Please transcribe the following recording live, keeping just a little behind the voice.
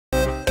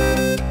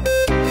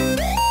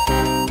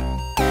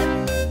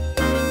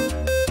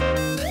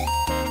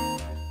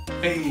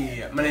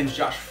my name is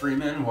Josh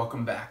Freeman.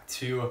 Welcome back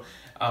to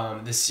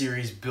the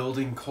series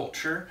Building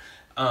Culture.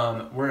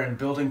 We're in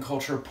Building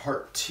Culture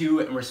Part 2,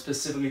 and we're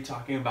specifically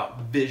talking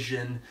about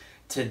vision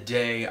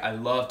today. I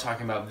love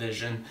talking about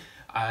vision.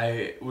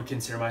 I would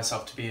consider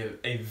myself to be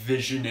a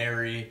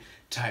visionary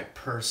type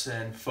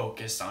person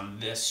focused on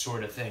this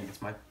sort of thing.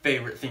 It's my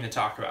favorite thing to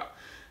talk about.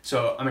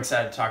 So I'm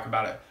excited to talk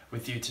about it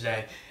with you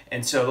today.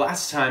 And so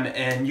last time,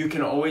 and you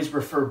can always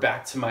refer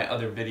back to my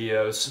other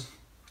videos.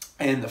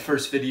 In the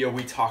first video,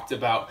 we talked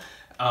about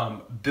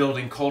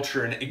building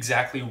culture and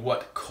exactly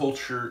what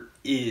culture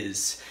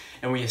is.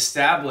 And we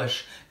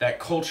established that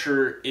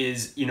culture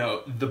is,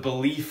 the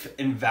belief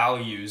and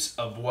values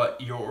of what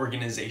your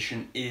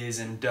organization is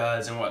and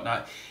does and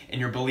whatnot.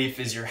 And your belief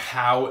is your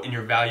how, and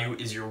your value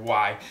is your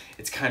why.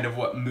 It's kind of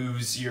what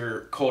moves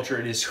your culture.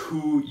 It is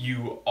who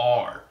you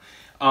are.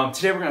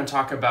 Today, we're going to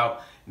talk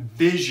about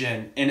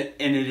vision. And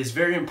it is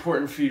very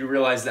important for you to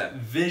realize that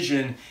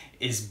vision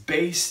is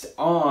based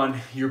on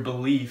your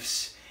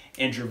beliefs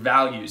and your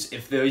values.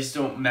 If those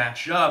don't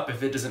match up,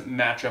 if it doesn't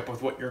match up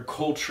with what your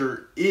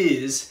culture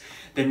is,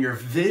 then your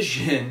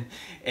vision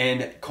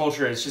and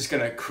culture is just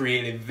going to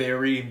create a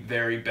very,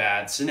 very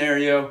bad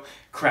scenario,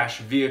 crash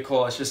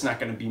vehicle. It's just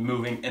not going to be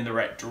moving in the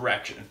right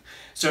direction.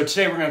 So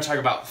today we're going to talk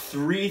about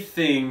 3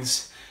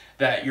 things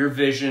that your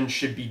vision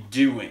should be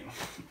doing.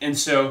 And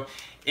so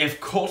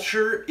if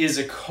culture is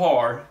a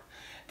car,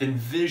 then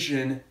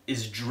vision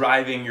is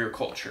driving your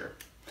culture.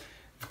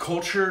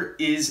 Culture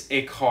is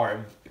a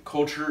car.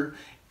 Culture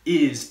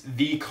is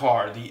the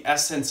car, the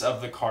essence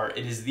of the car.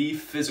 It is the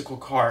physical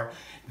car.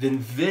 Then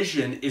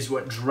vision is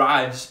what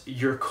drives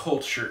your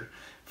culture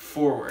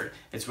forward.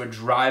 It's what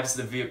drives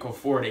the vehicle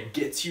forward. It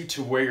gets you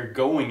to where you're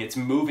going. It's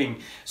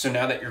moving. So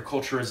now that your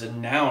culture is a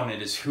noun,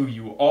 it is who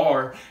you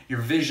are. Your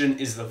vision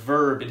is the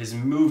verb. It is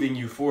moving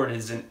you forward. It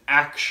is an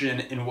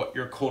action in what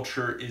your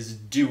culture is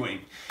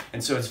doing.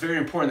 And so it's very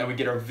important that we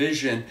get our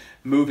vision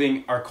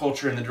moving our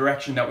culture in the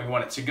direction that we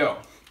want it to go.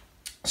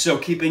 So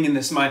keeping in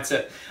this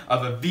mindset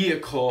of a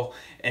vehicle,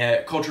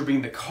 culture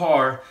being the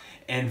car,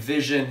 and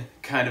vision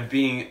kind of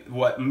being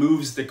what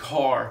moves the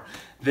car,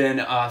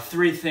 then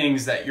 3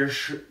 things that your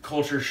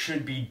culture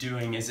should be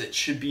doing is it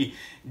should be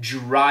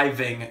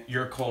driving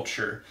your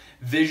culture.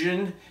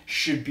 Vision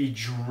should be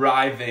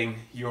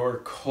driving your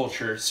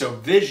culture. So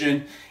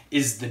vision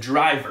is the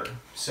driver.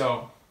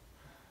 So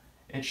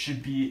it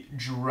should be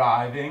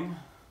driving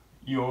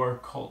your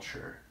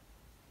culture.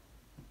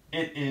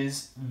 It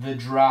is the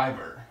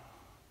driver.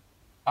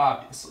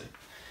 Obviously.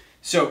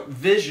 So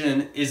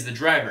vision is the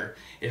driver.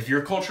 If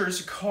your culture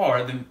is a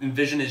car, then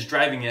vision is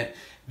driving it.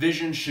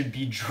 Vision should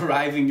be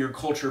driving your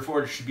culture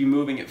forward. It should be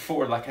moving it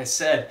forward. Like I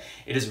said,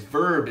 it is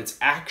verb, it's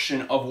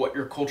action of what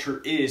your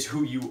culture is,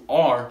 who you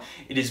are.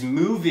 It is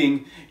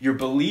moving your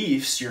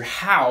beliefs, your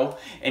how,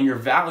 and your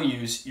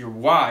values, your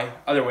why,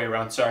 other way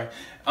around, sorry.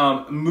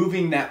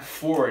 Moving that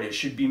forward. It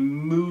should be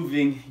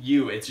moving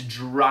you. It's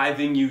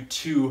driving you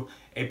to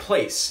a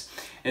place.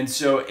 And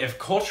so if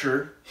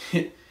culture...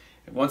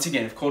 Once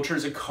again, if culture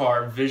is a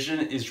car, vision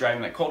is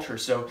driving that culture.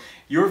 So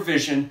your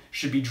vision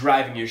should be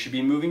driving you, should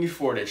be moving you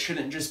forward. It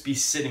shouldn't just be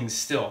sitting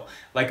still.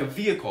 Like a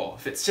vehicle,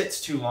 if it sits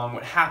too long,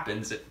 what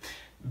happens? It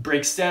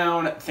breaks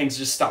down, things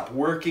just stop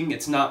working,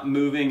 it's not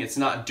moving, it's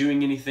not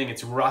doing anything,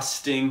 it's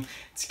rusting,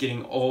 it's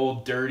getting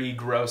old, dirty,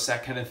 gross,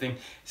 that kind of thing.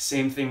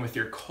 Same thing with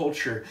your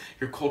culture.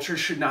 Your culture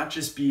should not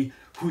just be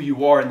who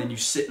you are and then you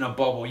sit in a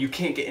bubble. You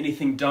can't get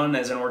anything done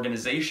as an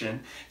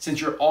organization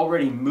since you're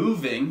already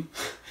moving.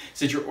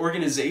 Since your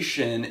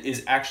organization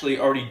is actually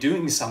already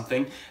doing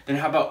something, then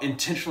how about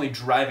intentionally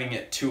driving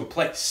it to a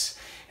place?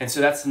 And so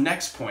that's the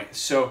next point.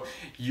 So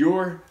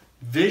your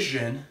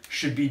vision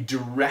should be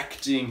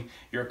directing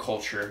your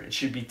culture. It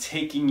should be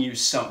taking you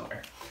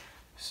somewhere.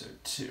 So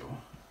 2,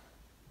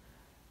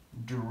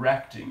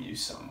 directing you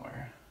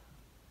somewhere.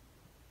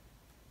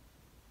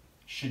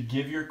 Should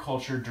give your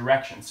culture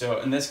direction.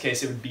 So in this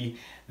case, it would be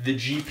the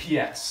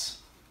GPS.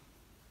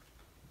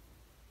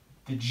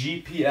 The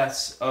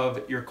GPS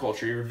of your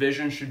culture. Your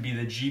vision should be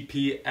the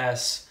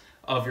GPS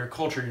of your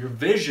culture. Your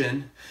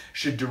vision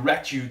should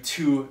direct you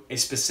to a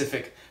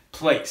specific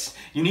place.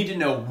 You need to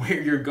know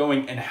where you're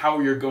going and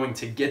how you're going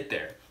to get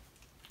there.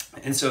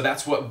 And so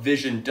that's what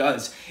vision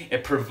does.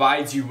 It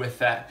provides you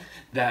with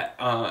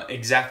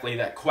exactly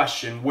that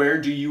question.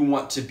 Where do you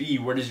want to be?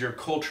 Where does your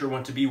culture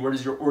want to be? Where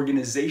does your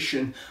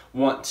organization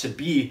want to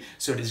be?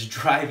 So it is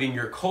driving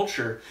your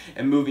culture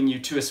and moving you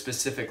to a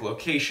specific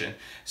location.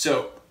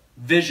 So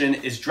vision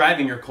is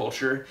driving your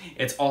culture.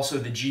 It's also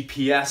the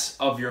GPS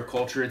of your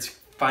culture. It's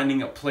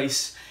finding a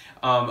place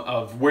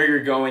of where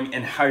you're going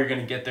and how you're going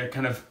to get there,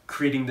 kind of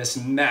creating this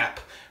map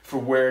for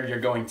where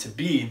you're going to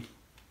be.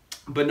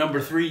 But number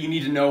 3, you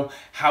need to know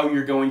how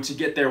you're going to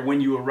get there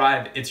when you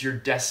arrive. It's your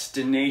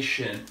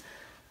destination.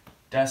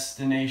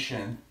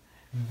 Destination.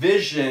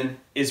 Vision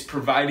is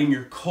providing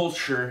your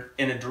culture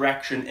in a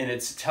direction, and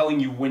it's telling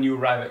you when you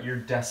arrive at your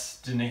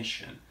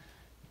destination.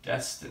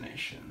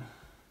 Destination.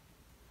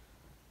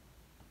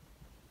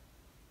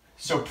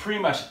 So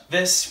pretty much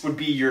this would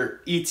be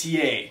your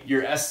ETA,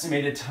 your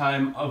estimated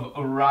time of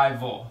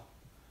arrival.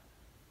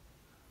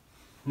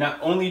 not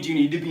only do you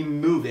need to be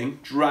moving,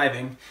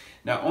 driving,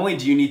 not only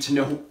do you need to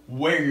know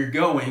where you're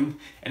going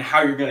and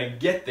how you're going to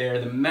get there,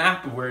 the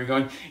map of where you're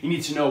going, you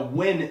need to know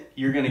when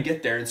you're going to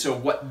get there. And so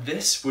what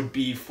this would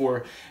be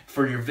for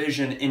your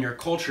vision in your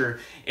culture,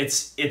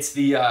 it's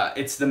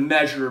the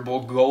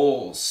measurable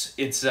goals.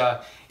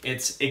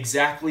 It's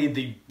exactly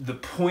the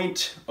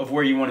point of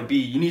where you want to be.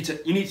 You need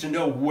to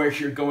know where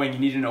you're going. You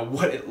need to know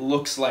what it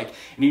looks like,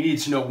 and you need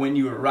to know when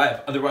you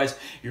arrive. Otherwise,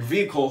 your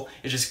vehicle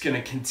is just going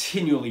to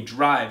continually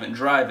drive and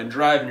drive and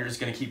drive, and you're just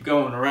going to keep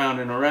going around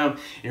and around.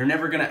 You're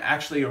never going to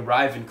actually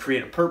arrive and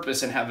create a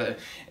purpose and have a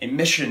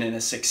mission and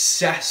a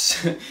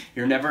success.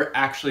 You're never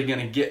actually going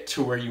to get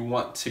to where you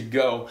want to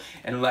go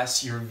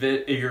unless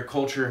your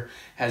culture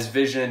has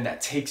vision that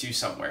takes you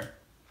somewhere.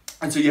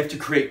 And so you have to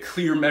create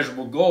clear,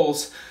 measurable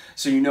goals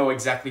so you know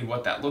exactly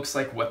what that looks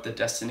like, what the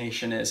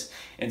destination is.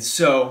 And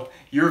so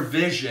your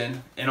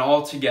vision, and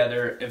all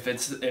together,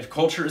 if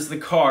culture is the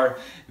car,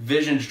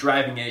 vision's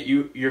driving it.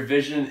 Your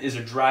vision is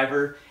a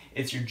driver,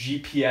 it's your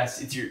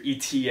GPS, it's your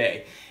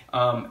ETA.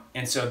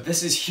 And so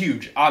this is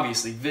huge.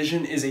 Obviously,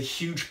 vision is a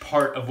huge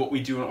part of what we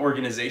do in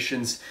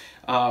organizations,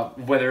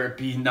 whether it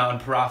be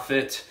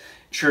nonprofit,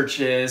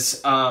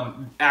 churches,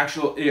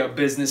 actual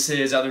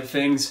businesses, other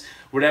things,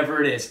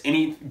 whatever it is,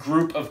 any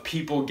group of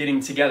people getting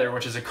together,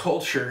 which is a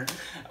culture,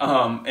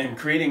 and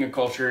creating a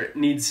culture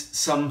needs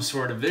some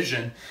sort of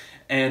vision.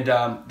 And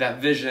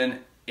that vision,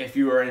 if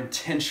you are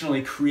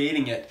intentionally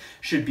creating it,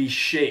 should be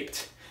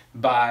shaped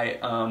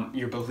by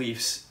your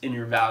beliefs and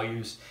your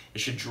values.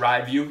 It should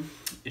drive you.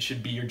 It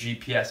should be your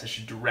GPS. It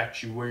should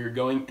direct you where you're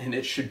going, and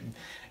it should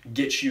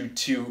get you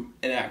to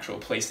an actual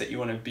place that you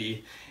want to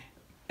be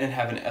and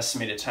have an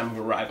estimated time of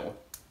arrival.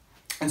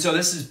 And so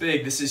this is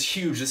big, this is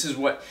huge, this is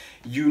what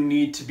you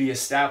need to be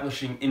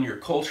establishing in your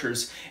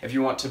cultures if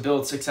you want to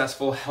build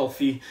successful,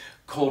 healthy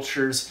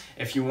cultures,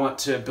 if you want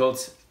to build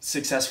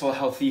successful,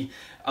 healthy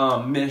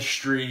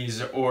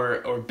ministries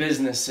or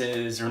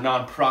businesses or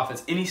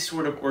nonprofits, any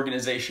sort of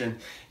organization.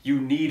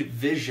 You need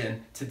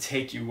vision to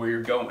take you where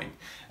you're going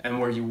and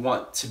where you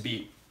want to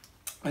be.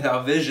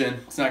 Without vision,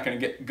 it's not going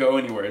to go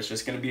anywhere. It's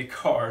just going to be a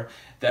car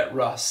that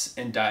rusts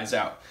and dies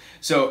out.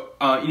 So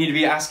you need to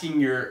be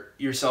asking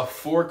yourself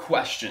 4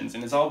 questions,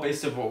 and it's all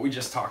based on what we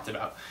just talked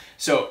about.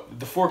 So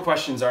the 4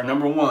 questions are: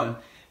 number 1,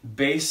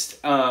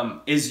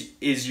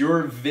 is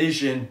your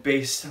vision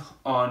based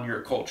on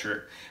your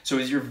culture? So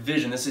is your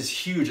vision, this is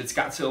huge, it's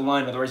got to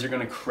align, otherwise you're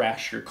going to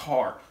crash your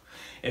car.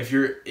 If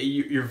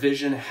your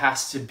vision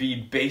has to be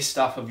based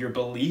off of your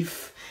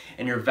belief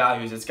and your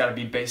values, it's got to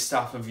be based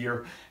off of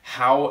your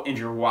how and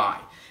your why.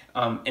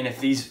 And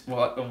if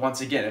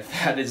once again, if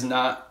that is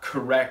not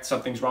correct,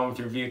 something's wrong with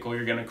your vehicle,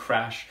 you're going to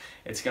crash,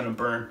 it's going to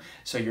burn.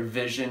 So your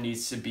vision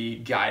needs to be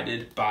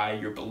guided by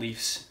your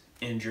beliefs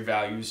and your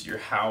values, your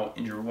how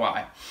and your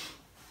why.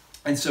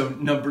 And so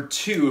number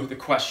 2, the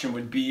question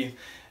would be,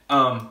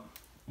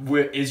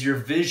 is your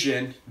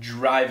vision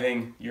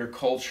driving your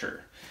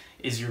culture?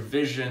 Is your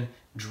vision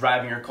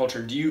driving your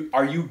culture?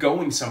 Are you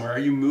going somewhere? Are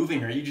you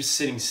moving? Are you just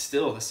sitting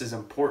still? This is an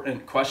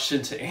important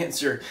question to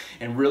answer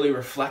and really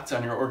reflect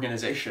on your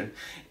organization.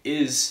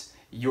 Is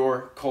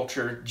your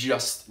culture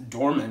just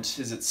dormant?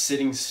 Is it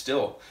sitting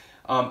still?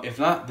 If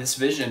not, this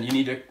vision, you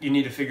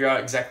need to figure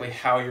out exactly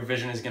how your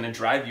vision is going to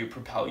drive you,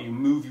 propel you,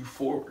 move you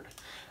forward.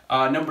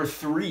 Number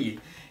 3,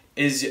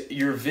 is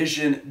your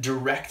vision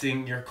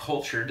directing your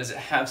culture? Does it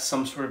have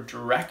some sort of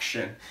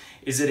direction?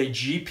 Is it a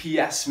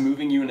GPS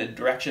moving you in a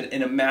direction,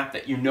 in a map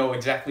that you know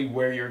exactly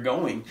where you're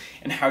going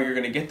and how you're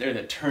going to get there,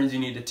 the turns you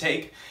need to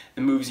take,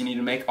 the moves you need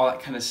to make, all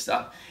that kind of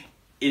stuff?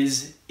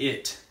 Is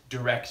it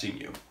directing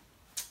you?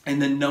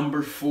 And then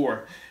number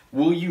 4,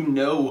 will you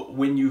know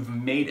when you've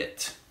made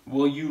it?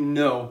 Will you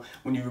know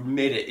when you've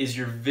made it? Does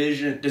your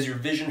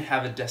vision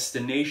have a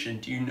destination?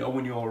 Do you know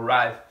when you'll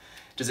arrive?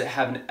 Does it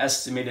have an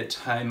estimated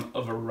time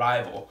of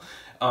arrival?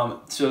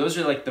 So those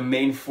are like the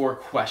main 4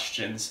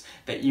 questions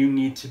that you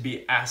need to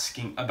be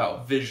asking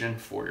about vision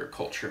for your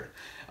culture.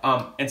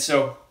 And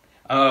so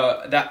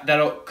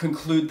that'll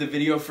conclude the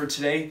video for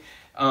today.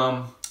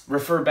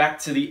 Refer back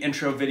to the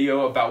intro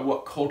video about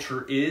what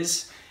culture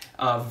is.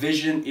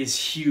 Vision is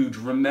huge.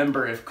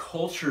 Remember, if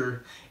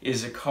culture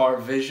is a car,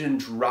 vision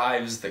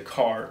drives the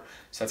car.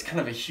 So that's kind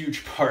of a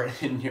huge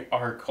part in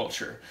our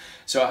culture.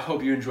 So I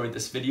hope you enjoyed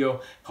this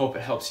video. Hope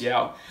it helps you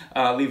out.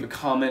 Leave a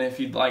comment if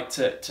you'd like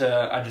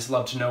to. I'd just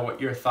love to know what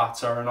your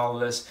thoughts are on all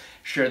of this.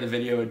 Share the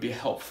video, it'd be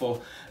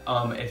helpful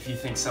if you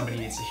think somebody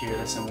needs to hear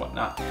this and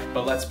whatnot.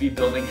 But let's be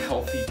building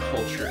healthy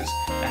cultures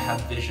that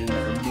have vision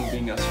that are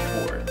moving us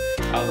forward.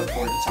 I look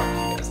forward to talking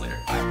to you guys later.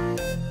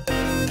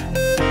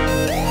 Bye.